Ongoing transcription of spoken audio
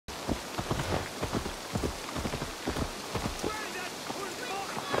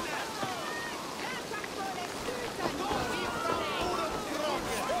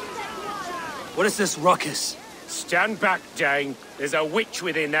What is this ruckus? Stand back, Dane. There's a witch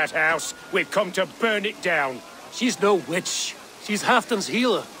within that house. We've come to burn it down. She's no witch. She's Halfdan's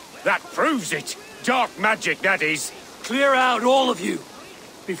healer. That proves it. Dark magic, that is. Clear out, all of you,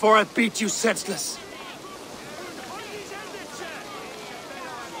 before I beat you senseless.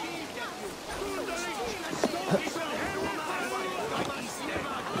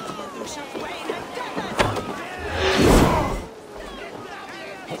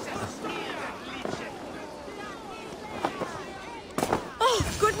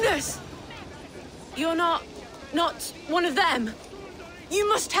 You're not one of them. You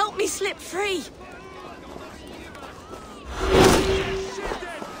must help me slip free.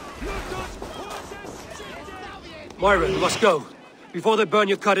 Moira, you must go, before they burn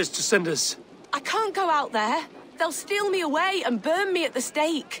your cutters to cinders. I can't go out there. They'll steal me away and burn me at the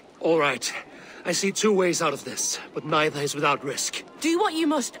stake. All right. I see two ways out of this, but neither is without risk. Do what you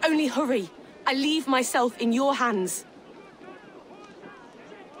must, only hurry. I leave myself in your hands.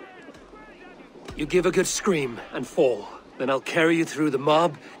 You give a good scream and fall. Then I'll carry you through the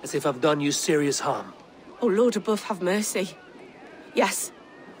mob as if I've done you serious harm. Oh, Lord above, have mercy. Yes.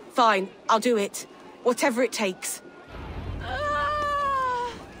 Fine, I'll do it. Whatever it takes.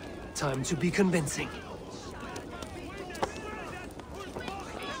 Time to be convincing.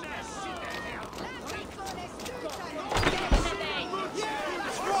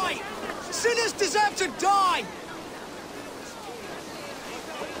 That's right! Sinners deserve to die!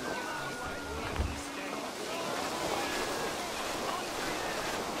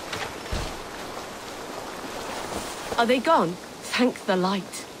 Are they gone? Thank the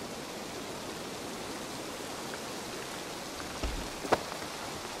light.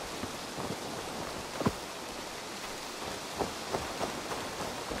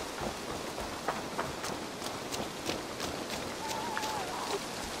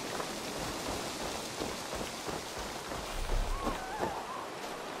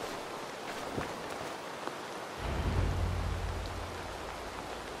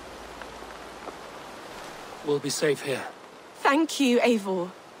 We'll be safe here. Thank you,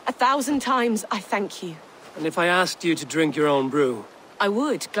 Eivor. 1,000 times I thank you. And if I asked you to drink your own brew? I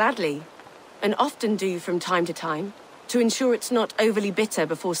would, gladly. And often do from time to time, to ensure it's not overly bitter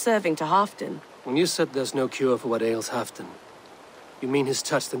before serving to Halfdan. When you said there's no cure for what ails Halfdan, you mean he's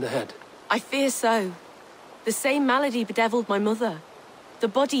touched in the head? I fear so. The same malady bedeviled my mother. The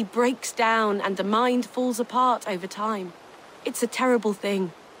body breaks down and the mind falls apart over time. It's a terrible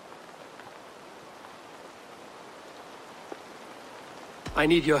thing. I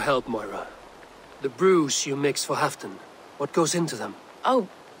need your help, Moira. The brews you mix for Halfdan, what goes into them? Oh,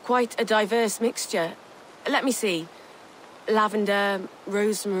 quite a diverse mixture. Let me see. Lavender,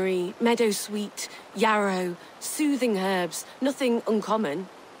 rosemary, meadowsweet, yarrow, soothing herbs, nothing uncommon.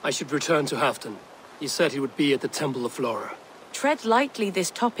 I should return to Halfdan. He said he would be at the Temple of Flora. Tread lightly this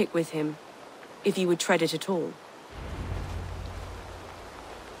topic with him, if you would tread it at all.